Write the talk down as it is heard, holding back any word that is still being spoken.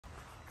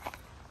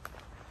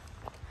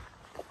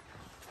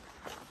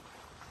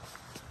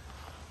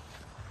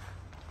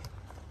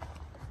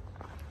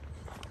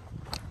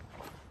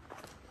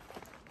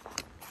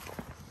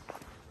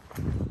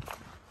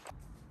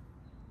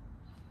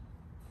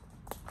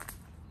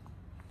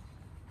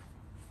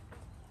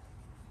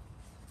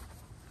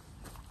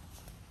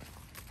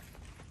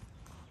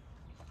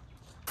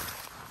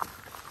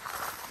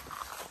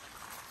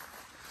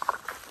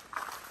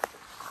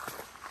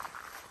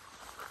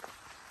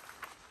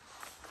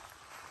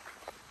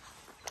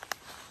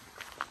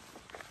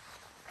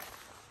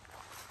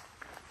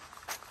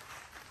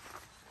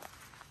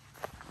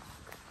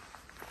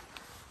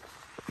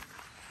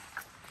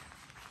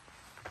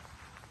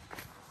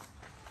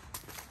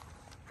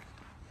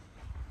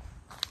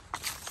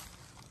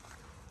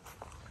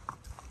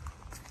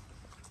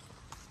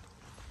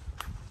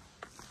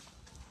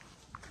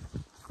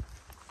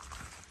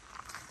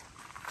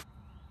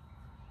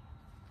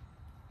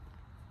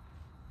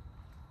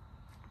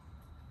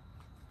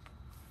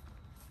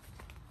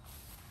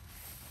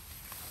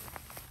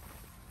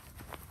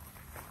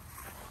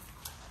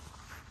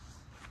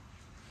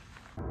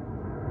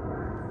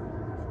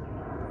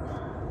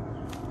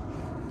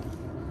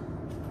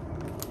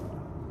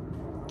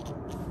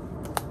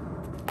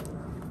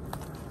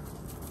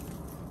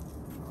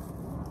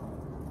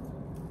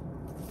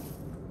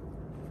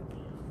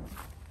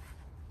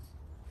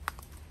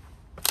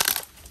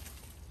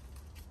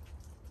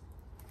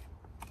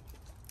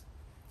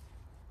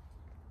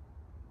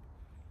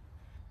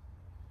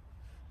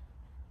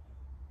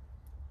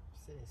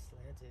Shit is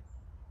slanted.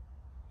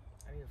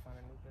 I need to find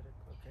a new better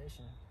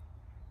location.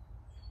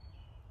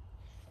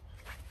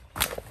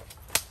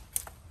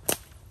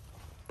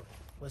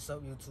 What's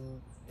up, YouTube?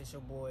 It's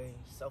your boy,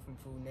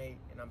 Self-Improved Nate,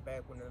 and I'm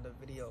back with another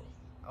video.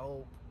 I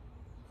hope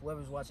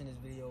whoever's watching this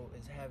video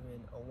is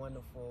having a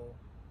wonderful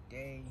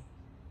day.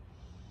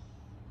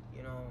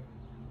 You know,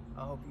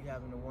 I hope you're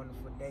having a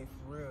wonderful day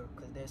for real,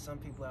 because there's some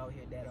people out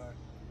here that are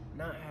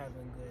not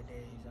having good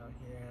days out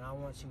here, and I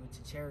want you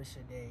to cherish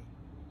your day.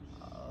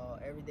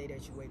 Every day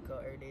that you wake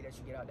up, every day that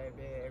you get out that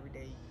bed, every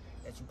day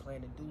that you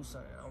plan to do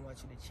something, I want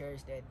you to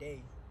cherish that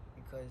day,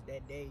 because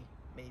that day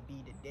may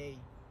be the day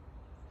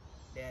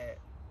that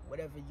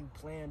whatever you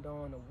planned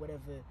on, or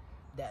whatever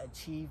that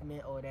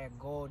achievement or that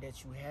goal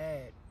that you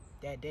had,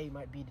 that day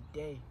might be the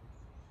day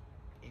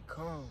it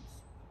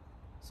comes.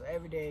 So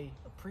every day,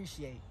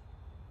 appreciate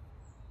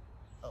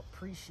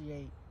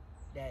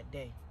that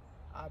day.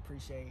 I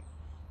appreciate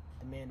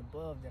the man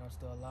above that I'm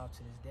still alive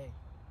to this day.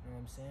 You know what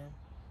I'm saying?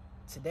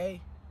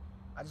 Today,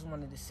 I just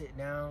wanted to sit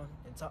down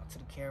and talk to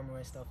the camera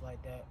and stuff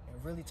like that,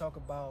 and really talk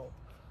about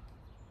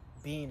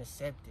being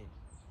accepted.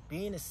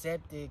 Being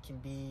accepted can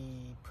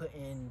be put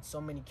in so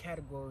many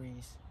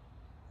categories,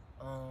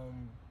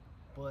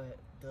 but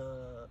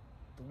the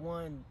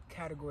one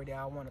category that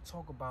I want to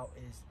talk about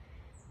is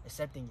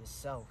accepting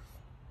yourself.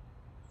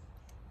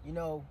 You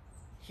know,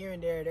 here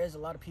and there's a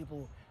lot of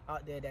people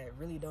out there that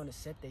really don't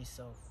accept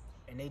themselves,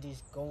 and they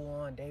just go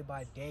on day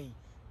by day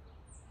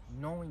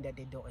knowing that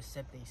they don't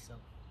accept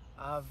themselves.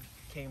 I've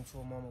came to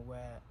a moment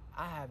where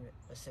I haven't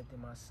accepted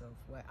myself,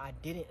 where I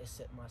didn't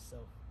accept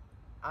myself.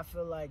 I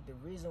feel like the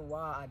reason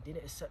why I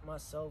didn't accept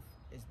myself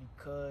is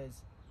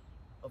because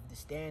of the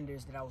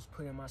standards that I was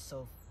putting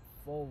myself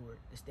forward,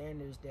 the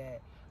standards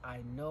that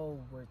I know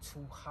were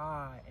too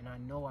high, and I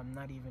know I'm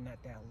not even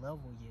at that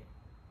level yet.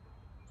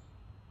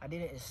 I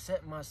didn't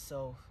accept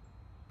myself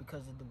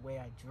because of the way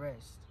I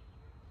dressed.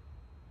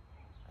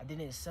 I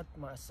didn't accept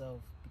myself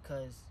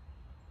because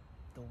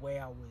the way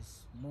I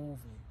was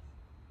moving,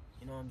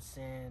 you know what I'm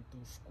saying,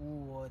 through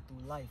school or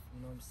through life,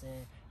 you know what I'm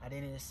saying. I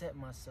didn't accept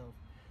myself.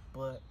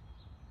 But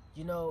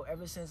you know,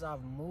 ever since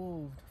I've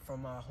moved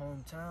from my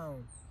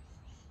hometown,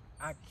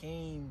 I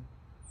came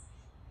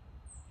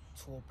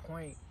to a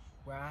point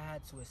where I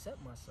had to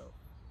accept myself.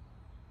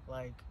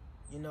 Like,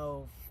 you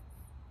know,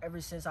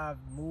 ever since I've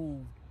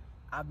moved,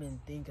 I've been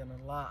thinking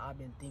a lot. I've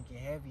been thinking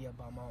heavy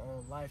about my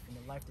own life and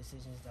the life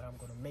decisions that I'm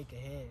gonna make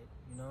ahead,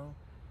 you know?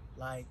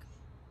 Like,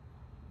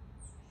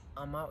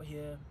 I'm out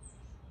here,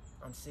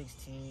 I'm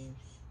 16,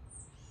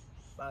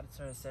 about to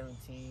turn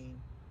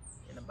 17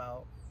 in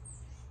about,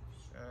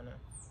 I don't know,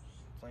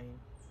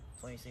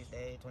 26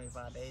 days,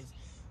 25 days.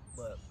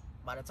 But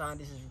by the time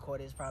this is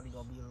recorded, it's probably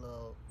gonna be a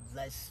little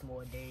less,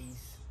 more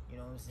days, you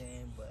know what I'm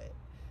saying? But,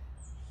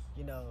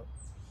 you know,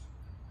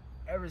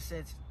 ever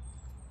since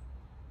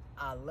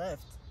I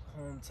left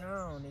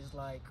hometown, it's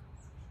like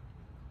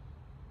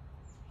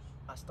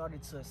I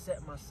started to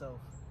accept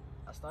myself.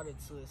 I started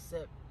to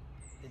accept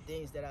the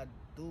things that I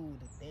do,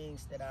 the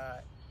things that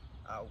I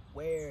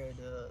wear,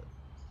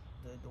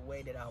 the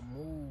way that I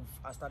move.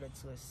 I started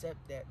to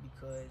accept that,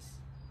 because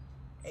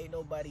ain't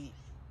nobody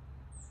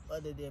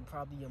other than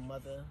probably your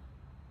mother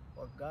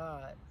or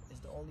God is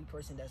the only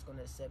person that's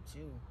gonna accept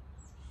you,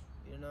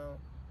 you know?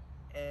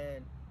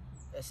 And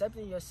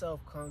accepting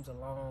yourself comes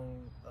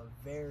along a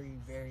very,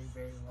 very,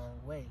 very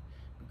long way,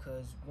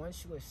 because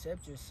once you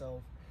accept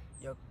yourself,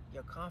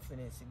 your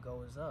confidence, it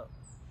goes up.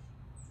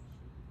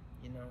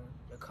 You know,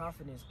 your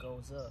confidence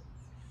goes up,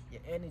 your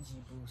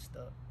energy boosts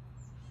up.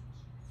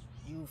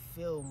 You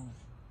feel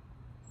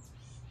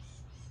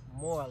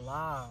more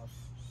alive.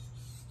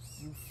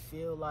 You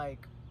feel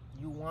like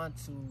you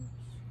want to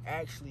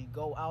actually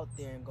go out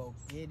there and go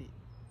get it,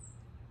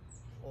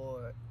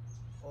 or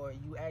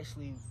you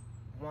actually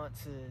want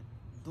to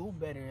do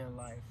better in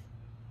life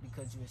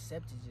because you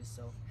accepted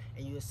yourself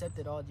and you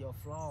accepted all your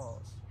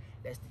flaws.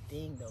 That's the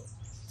thing, though.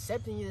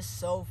 Accepting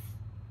yourself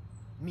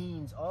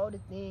means all the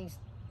things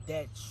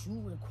that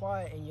you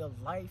require in your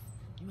life,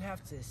 you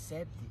have to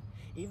accept it.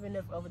 Even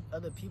if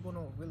other people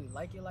don't really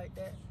like it like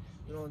that,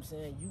 you know what I'm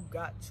saying, you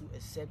got to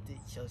accept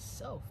it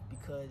yourself,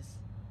 because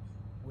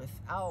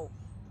without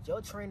your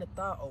train of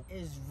thought,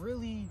 is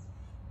really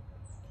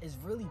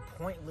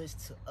pointless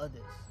to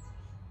others.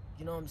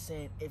 You know what I'm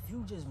saying? If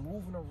you just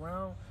moving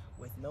around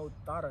with no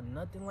thought or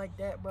nothing like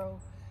that, bro,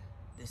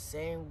 the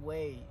same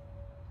way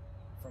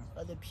from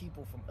other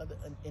people, from other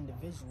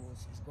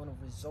individuals, is going to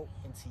result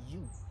into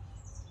you.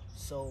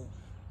 So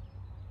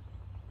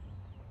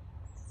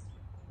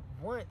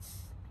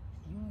once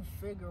you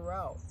figure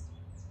out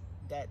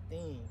that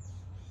thing,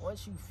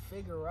 once you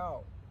figure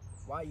out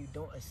why you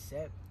don't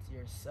accept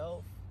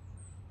yourself,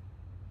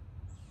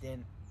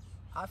 then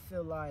I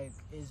feel like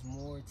it's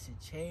more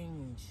to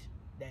change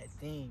that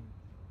thing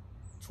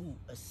to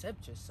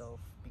accept yourself,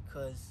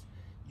 because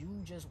you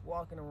just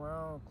walking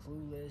around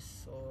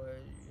clueless, or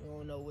you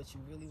don't know what you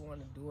really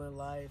want to do in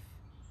life,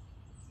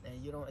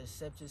 and you don't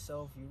accept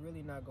yourself, you're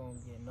really not gonna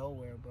get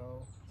nowhere,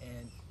 bro.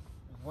 And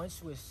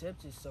once you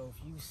accept yourself,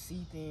 you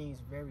see things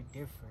very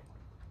different.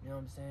 You know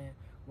what I'm saying?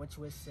 Once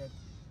you accept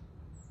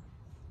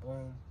it,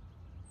 boom,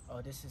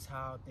 oh, this is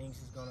how things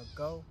is gonna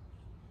go.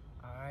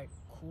 All right,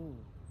 cool.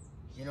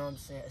 You know what I'm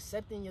saying?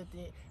 Accepting your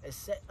thing,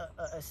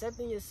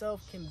 accepting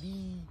yourself can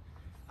be,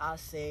 I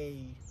say,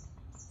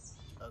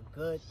 a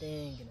good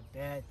thing and a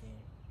bad thing.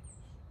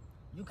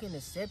 You can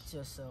accept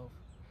yourself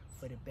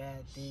for the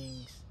bad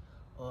things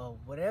or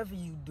whatever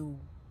you do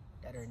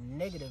that are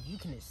negative. You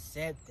can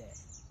accept that.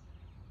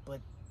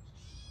 But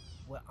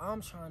what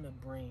I'm trying to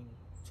bring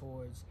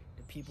towards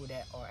the people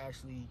that are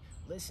actually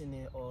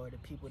listening or the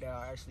people that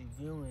are actually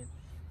viewing,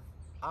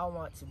 I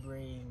want to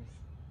bring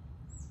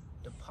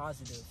the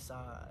positive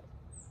side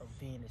of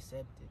being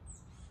accepted.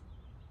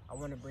 I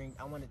want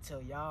to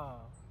tell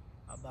y'all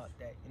about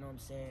that. You know what I'm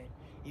saying?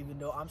 Even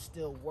though I'm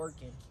still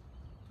working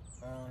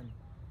on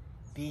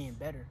being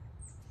better,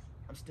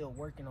 I'm still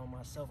working on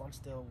myself. I'm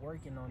still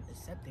working on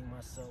accepting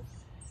myself.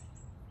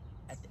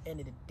 At the end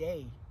of the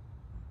day,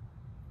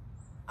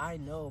 I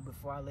know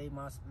before I lay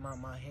my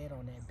head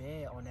on that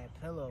bed, on that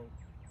pillow,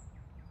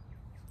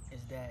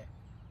 is that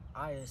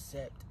I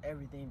accept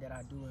everything that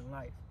I do in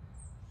life.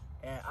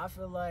 And I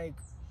feel like,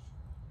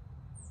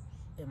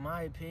 in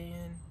my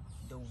opinion,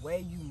 the way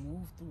you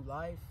move through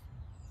life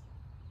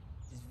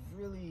is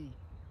really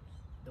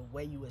the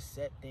way you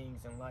accept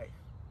things in life.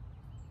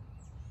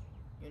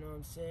 You know what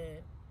I'm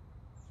saying?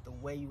 The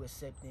way you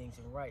accept things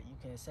in right. You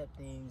can accept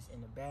things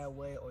in a bad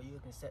way or you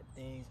can accept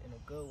things in a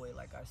good way,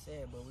 like I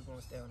said, but we're going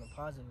to stay on the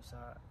positive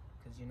side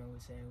because, you know what I'm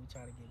saying, we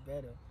try to get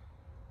better.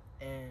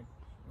 And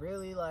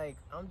really, like,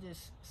 I'm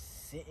just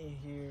sitting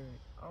here,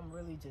 I'm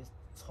really just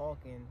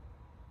talking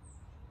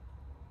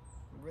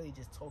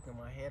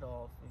my head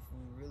off if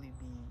we really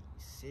be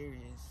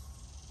serious.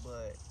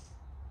 But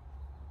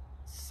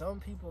some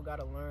people got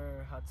to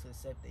learn how to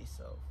accept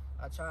themselves.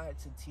 I tried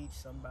to teach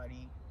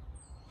somebody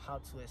how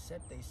to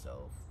accept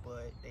themselves,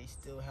 but they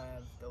still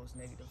have those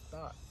negative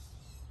thoughts.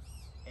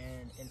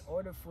 And in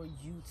order for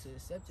you to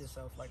accept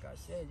yourself, like I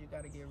said, you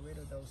got to get rid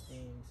of those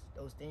things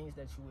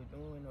that you were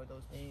doing, or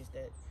those things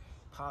that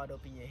piled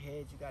up in your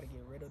head. You got to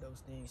get rid of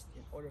those things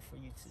in order for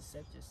you to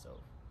accept yourself.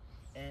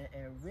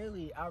 And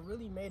really, I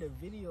really made a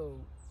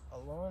video a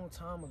long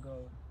time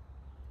ago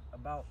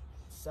about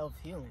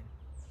self-healing.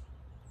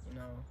 You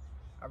know,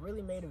 I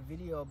really made a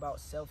video about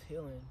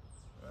self-healing.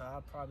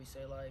 I'll probably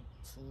say like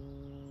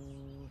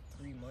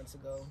 2-3 months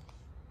ago.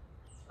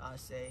 I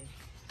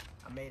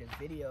made a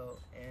video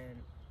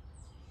and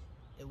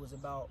it was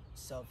about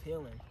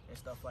self-healing and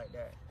stuff like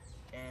that.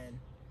 And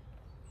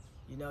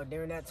you know,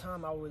 during that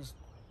time I was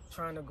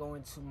trying to go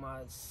into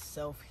my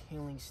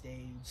self-healing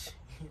stage.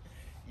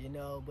 You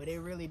know, but it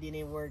really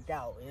didn't work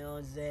out. You know what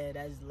I'm saying?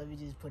 Let me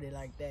just put it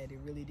like that. It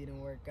really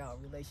didn't work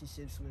out.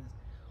 Relationships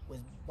was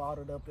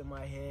bottled up in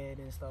my head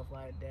and stuff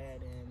like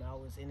that, and I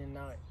was in and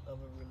out of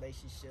a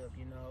relationship,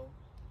 you know.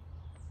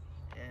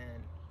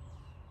 And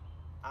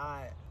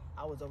I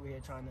was over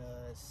here trying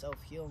to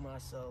self-heal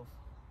myself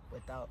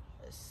without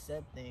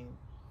accepting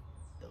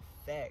the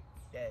fact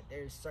that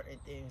there's certain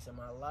things in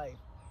my life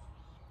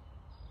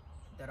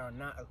that are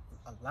not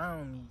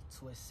allowing me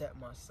to accept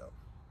myself.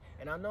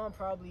 And I know I'm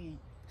probably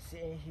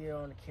sitting here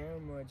on the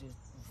camera just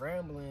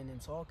rambling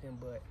and talking,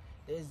 but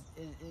there's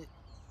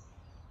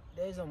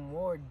a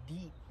more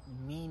deep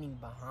meaning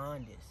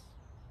behind this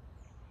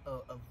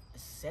of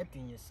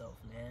accepting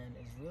yourself, man.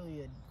 It's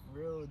really a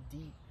real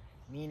deep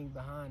meaning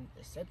behind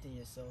accepting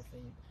yourself.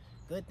 And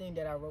good thing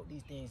that I wrote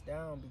these things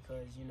down,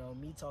 because, you know,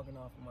 me talking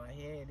off of my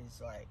head is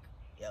like,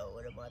 yo,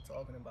 what am I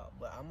talking about?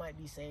 But I might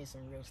be saying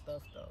some real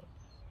stuff though.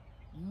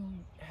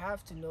 You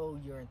have to know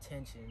your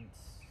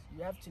intentions.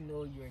 You have to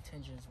know your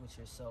intentions with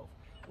yourself.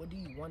 What do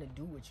you want to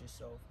do with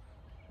yourself?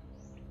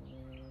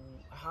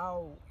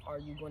 How are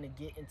you going to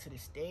get into the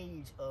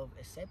stage of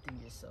accepting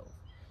yourself?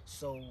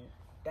 So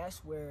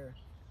that's where,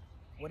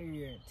 what are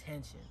your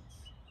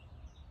intentions?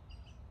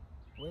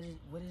 What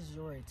is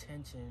your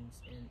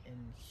intentions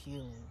in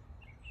healing?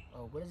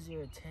 Or what is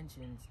your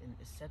intentions in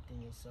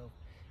accepting yourself?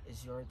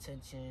 Is your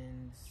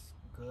intentions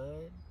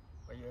good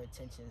or your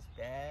intentions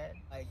bad?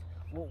 Like,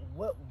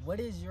 what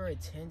is your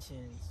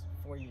intentions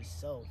for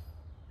yourself?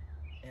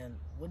 And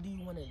what do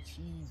you want to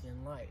achieve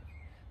in life?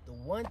 The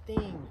one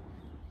thing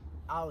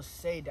I'll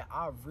say that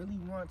I really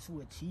want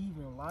to achieve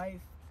in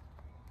life,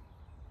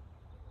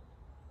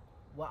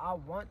 what I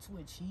want to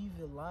achieve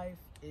in life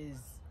is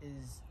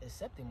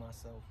accepting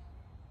myself.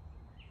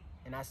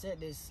 And I said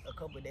this a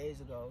couple of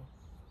days ago,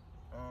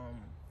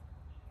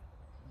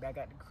 back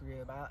at the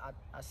crib.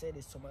 I said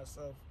this to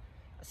myself.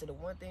 I said the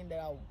one thing that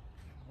I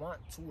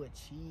want to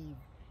achieve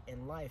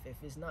in life,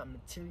 if it's not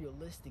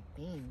materialistic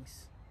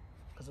things,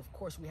 because of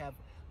course we have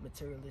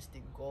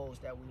materialistic goals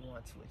that we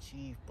want to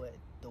achieve, but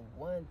the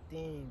one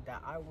thing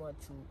that I want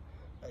to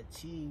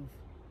achieve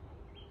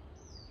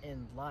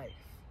in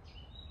life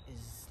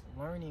is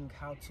learning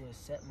how to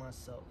accept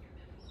myself,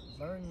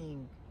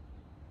 learning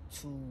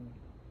to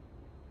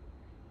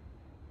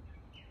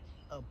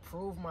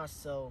approve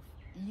myself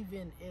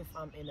even if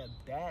I'm in a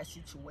bad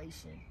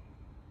situation,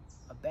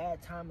 a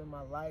bad time in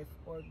my life,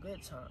 or a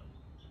good time.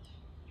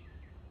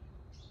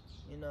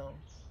 You know,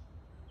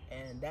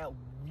 And that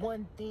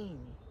one thing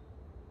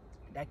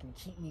that can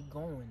keep me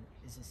going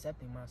is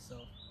accepting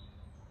myself.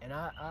 And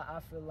I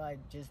feel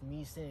like just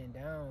me sitting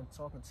down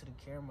talking to the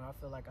camera, I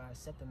feel like I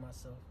accepted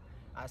myself.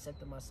 I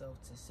accepted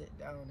myself to sit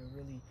down and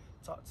really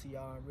talk to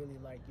y'all and really,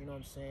 like, you know what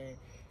I'm saying,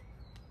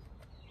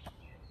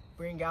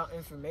 bring out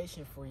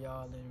information for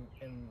y'all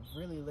and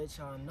really let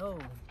y'all know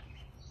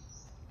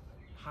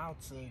how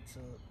to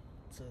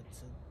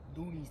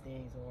do these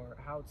things, or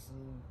how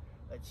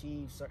to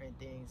achieve certain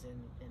things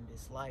in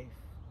this life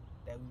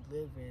that we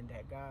live in,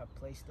 that God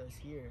placed us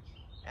here.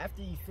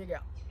 After you figure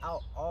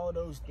out all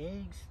those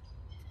things,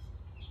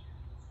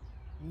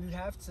 you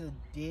have to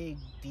dig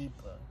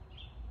deeper.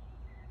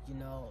 You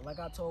know, like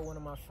I told one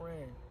of my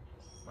friends,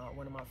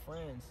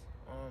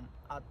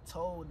 I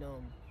told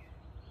them,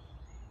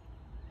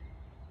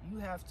 you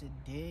have to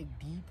dig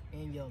deep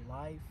in your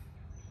life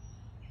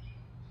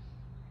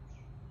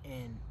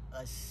and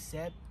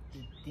accept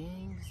the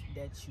things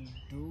that you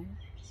do,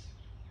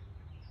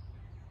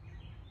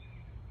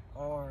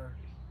 or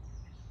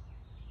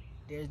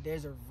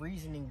there's a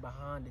reasoning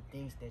behind the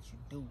things that you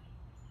do.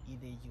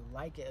 Either you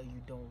like it or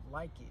you don't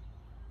like it.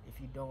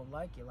 If you don't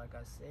like it, like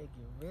I said,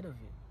 get rid of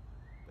it.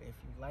 But if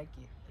you like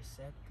it,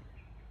 accept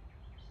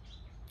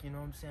it. You know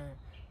what I'm saying?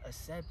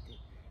 Accept it.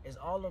 It's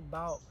all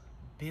about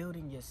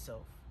building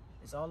yourself.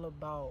 It's all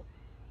about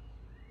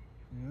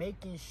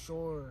making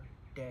sure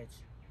that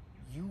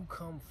you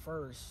come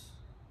first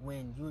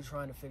when you're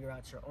trying to figure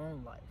out your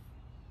own life.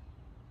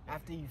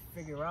 After you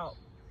figure out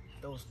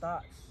those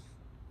thoughts,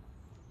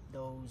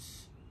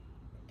 those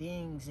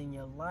things in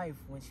your life,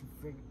 once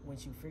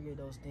you figure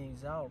those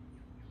things out,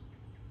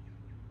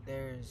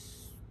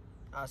 there's,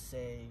 I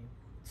say,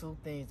 two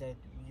things that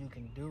you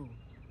can do.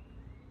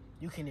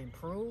 You can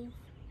improve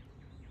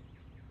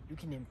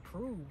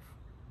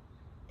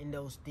in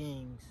those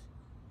things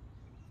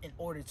in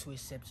order to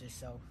accept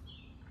yourself,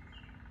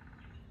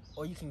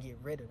 or you can get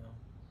rid of them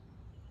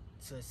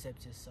to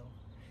accept yourself.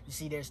 You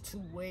see, there's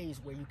two ways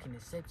where you can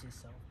accept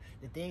yourself.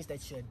 The things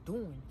that you're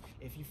doing,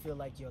 if you feel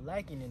like you're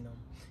lacking in them,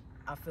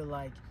 I feel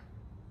like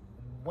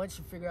once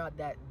you figure out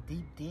that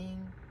deep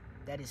thing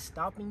that is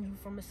stopping you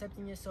from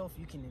accepting yourself,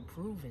 you can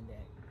improve in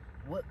that.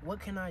 What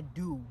can I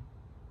do?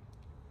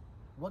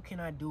 What can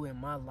I do in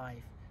my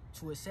life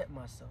to accept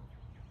myself?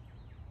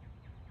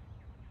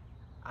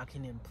 I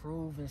can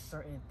improve in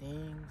certain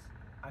things.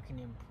 I can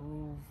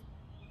improve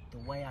the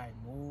way I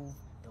move,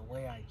 the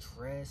way I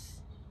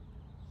dress.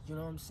 You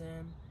know what I'm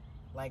saying?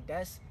 Like,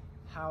 that's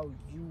how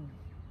you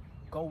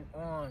go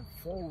on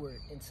forward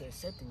into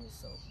accepting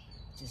yourself.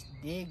 Just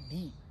dig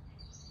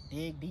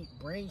deep,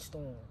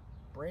 brainstorm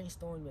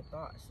your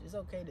thoughts. It's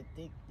okay to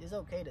think, it's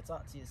okay to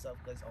talk to yourself,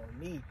 because on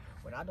me,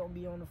 when I don't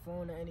be on the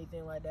phone or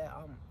anything like that,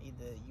 I'm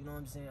either, you know what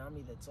I'm saying, I'm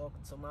either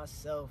talking to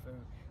myself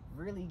and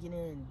really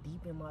getting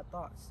deep in my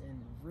thoughts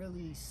and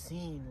really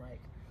seeing,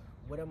 like,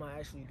 what am I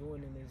actually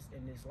doing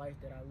in this life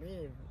that I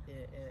live?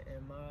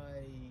 Am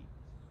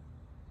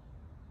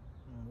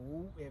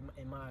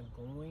I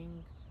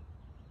going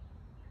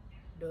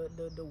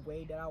the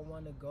way that I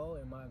want to go?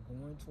 Am I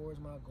going towards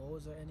my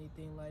goals or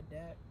anything like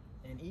that?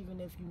 And even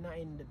if you're not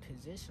in the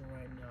position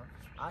right now,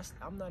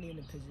 I'm not in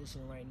the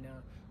position right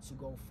now to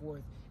go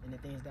forth in the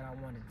things that I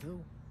want to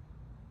do,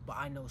 but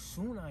I know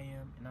soon I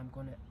am, and I'm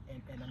gonna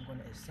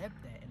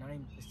accept that, and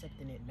I'm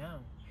accepting it now,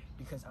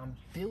 because I'm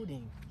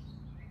building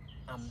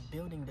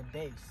the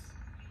base.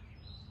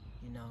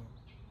 You know,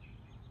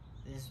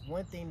 there's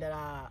one thing that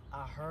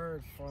I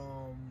heard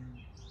from,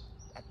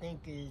 I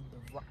think is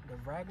the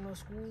Ragnar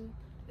School,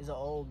 is an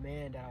old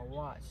man that I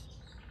watched.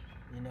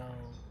 You know,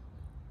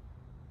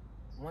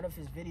 one of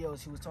his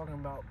videos, he was talking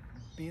about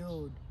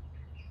build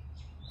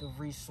the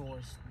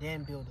resource,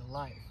 then build a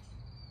life.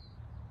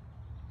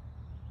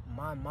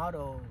 My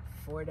motto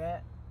for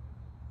that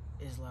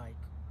is, like,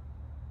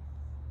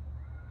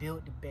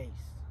 build the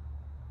base.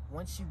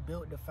 Once you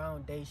build the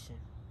foundation,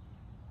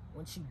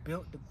 once you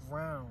build the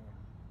ground,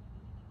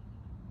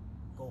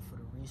 go for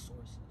the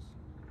resources.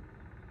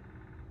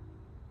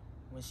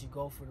 Once you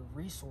go for the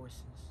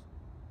resources,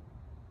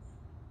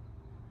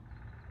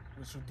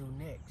 what you do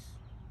next?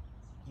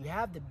 You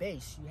have the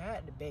base. You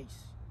had the base.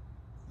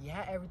 You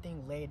had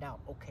everything laid out.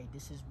 Okay,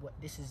 this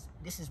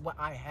is what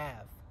I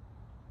have.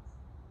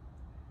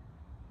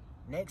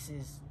 Next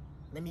is,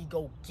 let me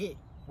go get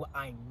what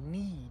I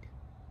need.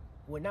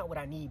 Well, not what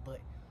I need, but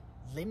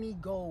let me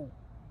go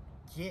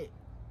get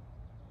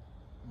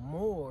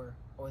more,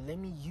 or let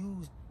me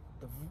use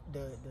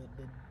the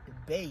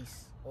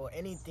base or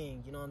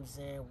anything, you know what I'm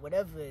saying?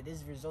 Whatever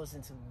this results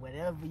into,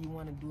 whatever you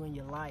want to do in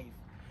your life,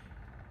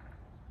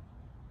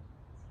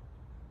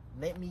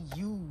 let me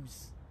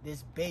use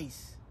this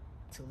base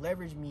to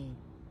leverage me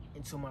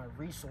into my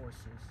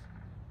resources.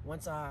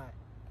 Once I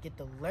get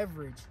the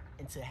leverage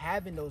into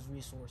having those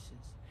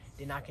resources,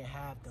 then I can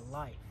have the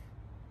life.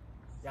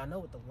 Y'all know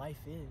what the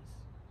life is.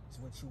 It's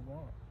what you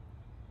want.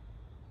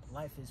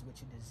 Life is what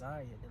you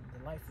desire.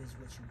 The life is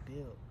what you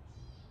build.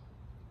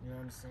 You know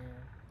what I'm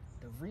saying?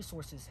 The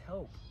resources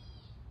help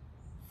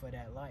for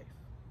that life.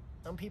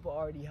 Some people are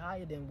already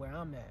higher than where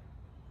I'm at.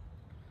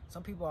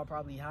 Some people are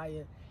probably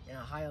higher in a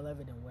higher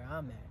level than where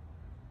I'm at.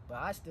 But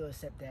I still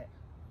accept that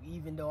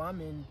even though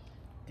I'm in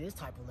this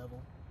type of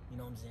level, you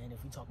know what I'm saying?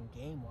 If we talking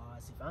game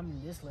wise, if I'm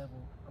in this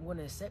level, I'm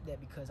gonna accept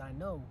that because I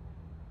know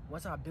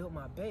once I build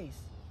my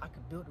base, I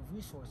can build the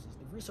resources.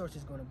 The resources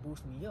is gonna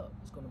boost me up.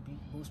 It's gonna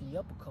boost me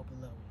up a couple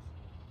levels.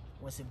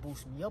 Once it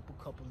boosts me up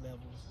a couple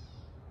levels,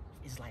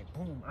 it's like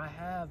boom, I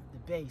have the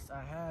base,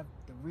 I have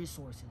the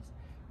resources.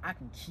 I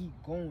can keep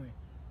going.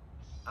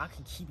 I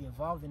can keep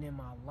evolving in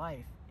my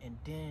life. And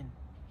then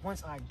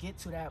once I get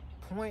to that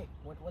point,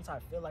 once I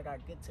feel like I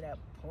get to that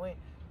point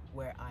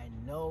where I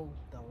know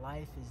the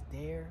life is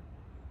there,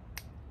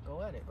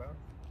 go at it, bro.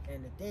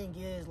 And the thing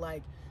is,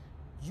 like,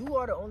 you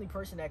are the only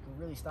person that can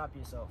really stop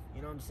yourself.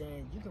 You know what I'm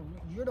saying?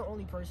 You're the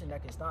only person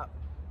that can stop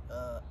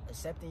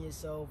accepting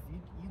yourself.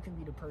 You can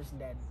be the person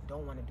that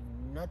don't want to do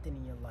nothing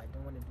in your life,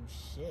 don't want to do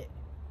shit.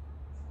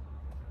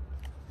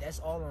 That's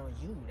all on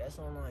you. That's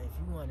all on if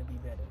you want to be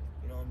better.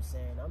 You know what I'm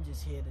saying? I'm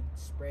just here to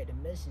spread the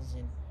message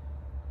and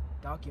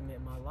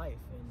document my life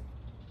and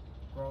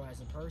grow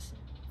as a person.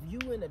 If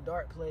you in a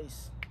dark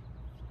place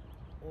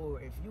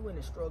or if you in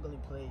a struggling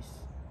place,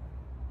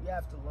 you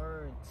have to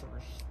learn to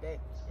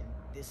respect and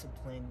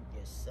discipline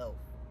yourself.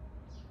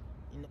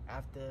 You know,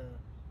 after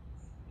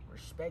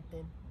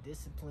respecting,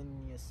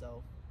 disciplining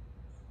yourself,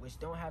 which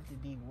don't have to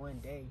be one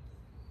day.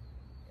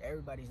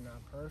 Everybody's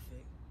not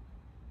perfect.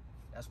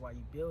 That's why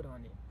you build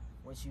on it.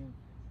 Once you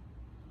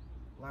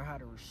learn how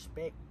to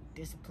respect,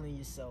 discipline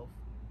yourself,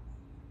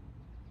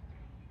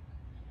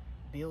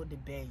 build the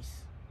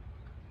base,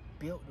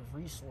 build the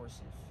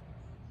resources,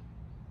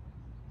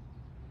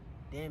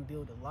 then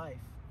build a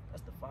life.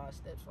 That's the 5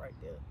 steps right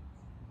there.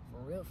 For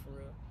real, for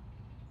real.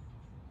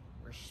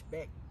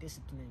 Respect,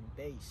 discipline,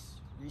 base,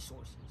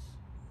 resources,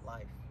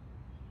 life.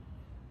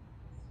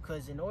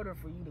 Because in order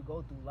for you to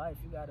go through life,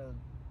 you got to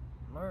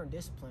learn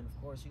discipline,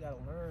 of course. You got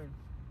to learn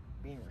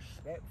being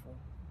respectful.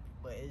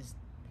 But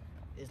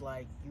it's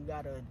like you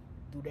got to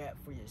do that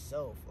for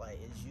yourself. Like,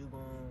 is you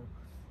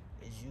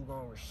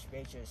gonna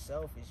respect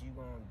yourself? Is you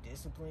gonna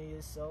discipline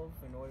yourself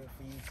in order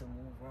for you to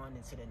move on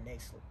into the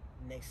next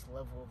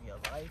level of your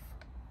life?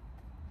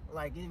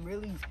 Like,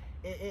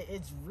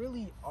 it's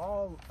really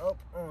all up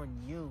on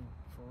you,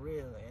 for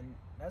real. And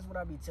that's what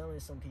I be telling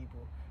some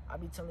people. I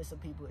be telling some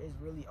people it's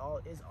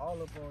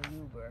all up on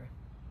you, bro.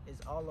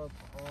 It's all up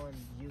on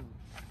you.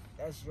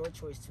 That's your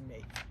choice to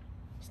make.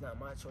 It's not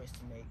my choice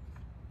to make.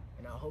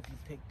 And I hope you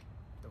picked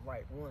the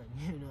right one,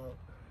 you know.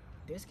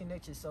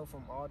 Disconnect yourself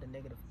from all the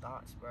negative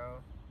thoughts,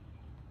 bro.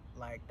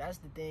 Like, that's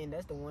the thing.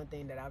 That's the one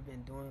thing that I've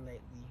been doing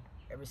lately.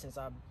 Ever since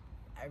I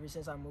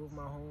moved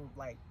my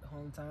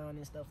hometown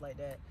and stuff like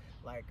that.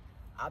 Like,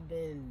 I've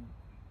been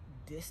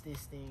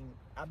distanced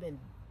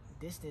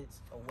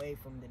away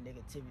from the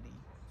negativity.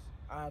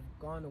 I've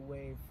gone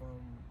away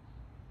from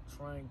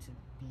trying to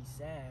be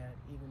sad,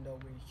 even though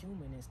we're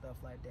human and stuff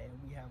like that, and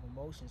we have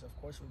emotions. Of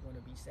course we're going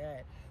to be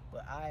sad,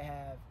 but I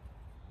have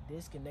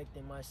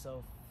disconnected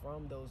myself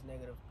from those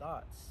negative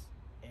thoughts.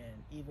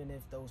 And even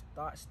if those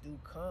thoughts do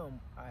come,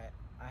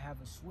 I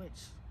have a switch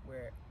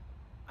where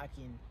I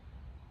can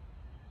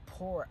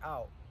pour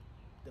out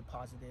the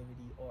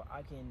positivity, or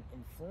I can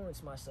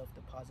influence myself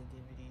to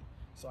positivity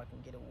so I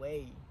can get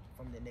away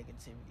from the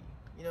negativity.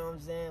 You know what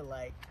I'm saying?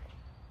 Like,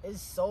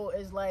 it's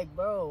like,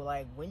 bro,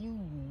 like, when you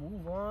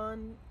move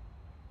on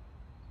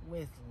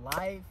with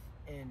life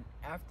and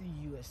after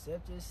you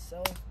accept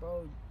yourself,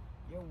 bro,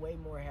 you're way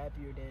more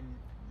happier than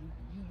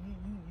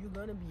you're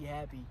gonna be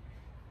happy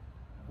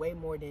way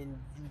more than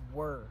you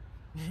were.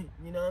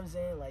 You know what I'm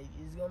saying? Like,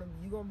 you're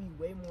gonna be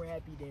way more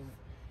happy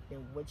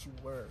than what you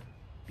were.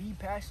 Be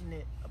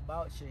passionate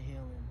about your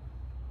healing,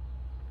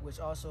 which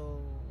also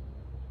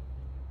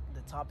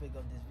the topic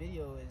of this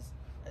video is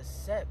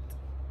accept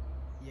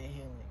your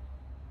healing.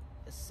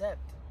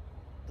 Accept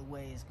the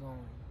way it's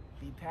going.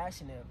 Be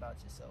passionate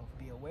about yourself.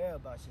 Be aware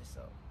about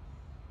yourself.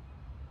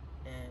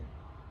 And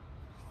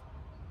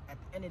at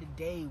the end of the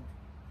day,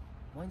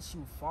 once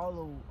you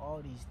follow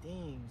all these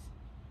things,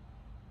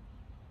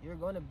 you're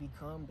going to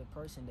become the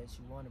person that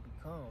you want to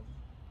become.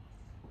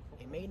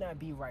 It may not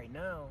be right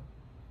now.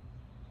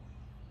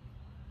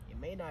 It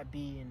may not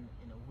be in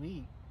a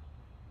week.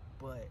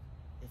 But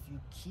if you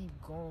keep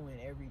going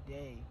every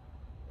day,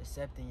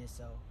 accepting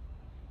yourself,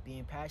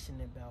 being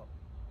passionate about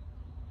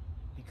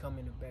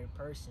becoming a better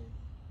person,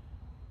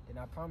 then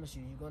I promise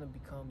you, you're going to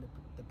become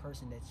the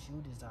person that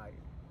you desire.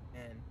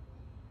 And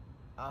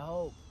I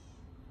hope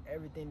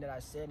everything that I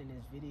said in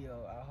this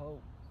video, I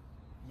hope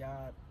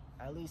y'all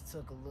at least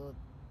took a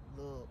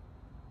little,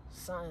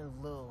 something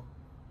little,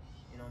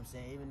 you know what I'm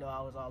saying? Even though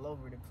I was all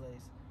over the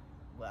place.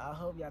 But I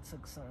hope y'all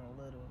took something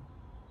little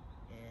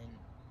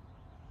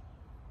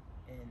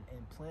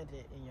and planted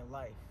it in your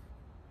life.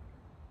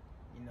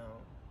 You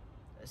know,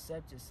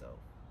 accept yourself.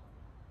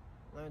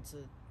 Learn to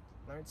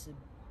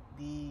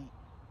be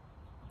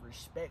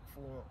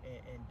respectful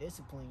and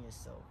discipline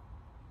yourself.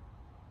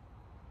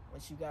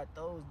 Once you got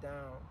those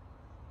down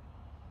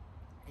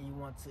and you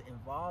want to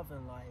evolve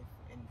in life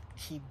and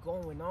keep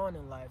going on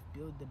in life,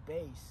 build the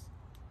base.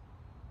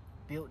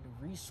 build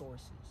the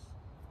resources,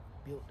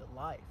 build the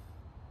life,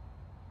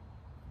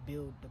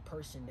 build the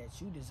person that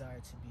you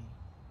desire to be.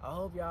 I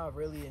hope y'all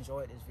really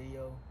enjoyed this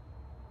video.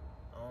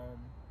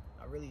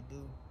 I really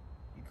do,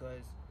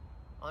 because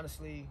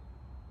honestly,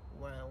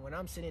 when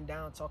I'm sitting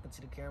down talking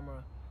to the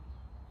camera,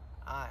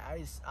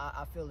 I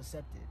feel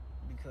accepted,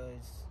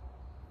 because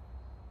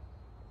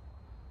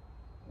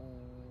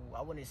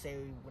I wouldn't say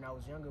when I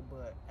was younger,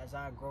 but as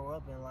I grow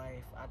up in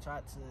life, I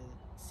tried to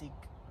seek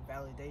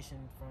validation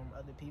from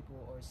other people,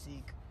 or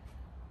seek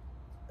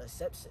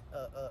acceptance.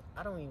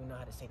 I don't even know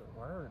how to say the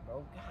word,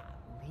 bro.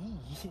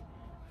 Golly.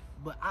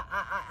 But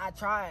I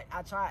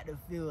tried to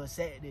feel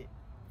accepted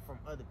from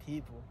other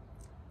people,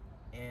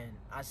 and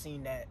I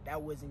seen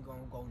that wasn't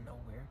gonna go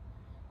nowhere,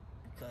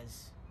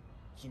 because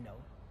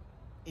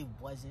it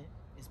wasn't.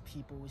 It's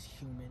people, it's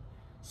human.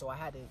 So I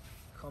had to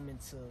come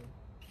into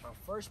my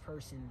first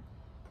person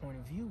point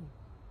of view,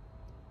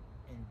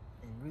 and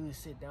really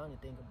sit down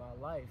and think about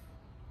life,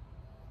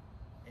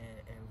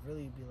 and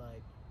really be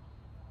like,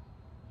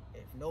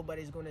 if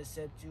nobody's gonna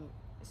accept you,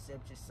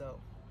 accept yourself.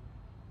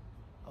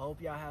 I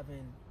hope y'all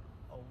having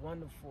a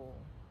wonderful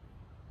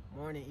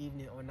morning,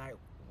 evening, or night,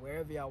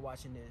 wherever y'all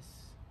watching this.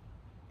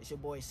 It's your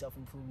boy, Self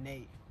Improved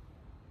Nate,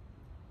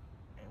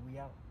 and we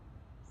out.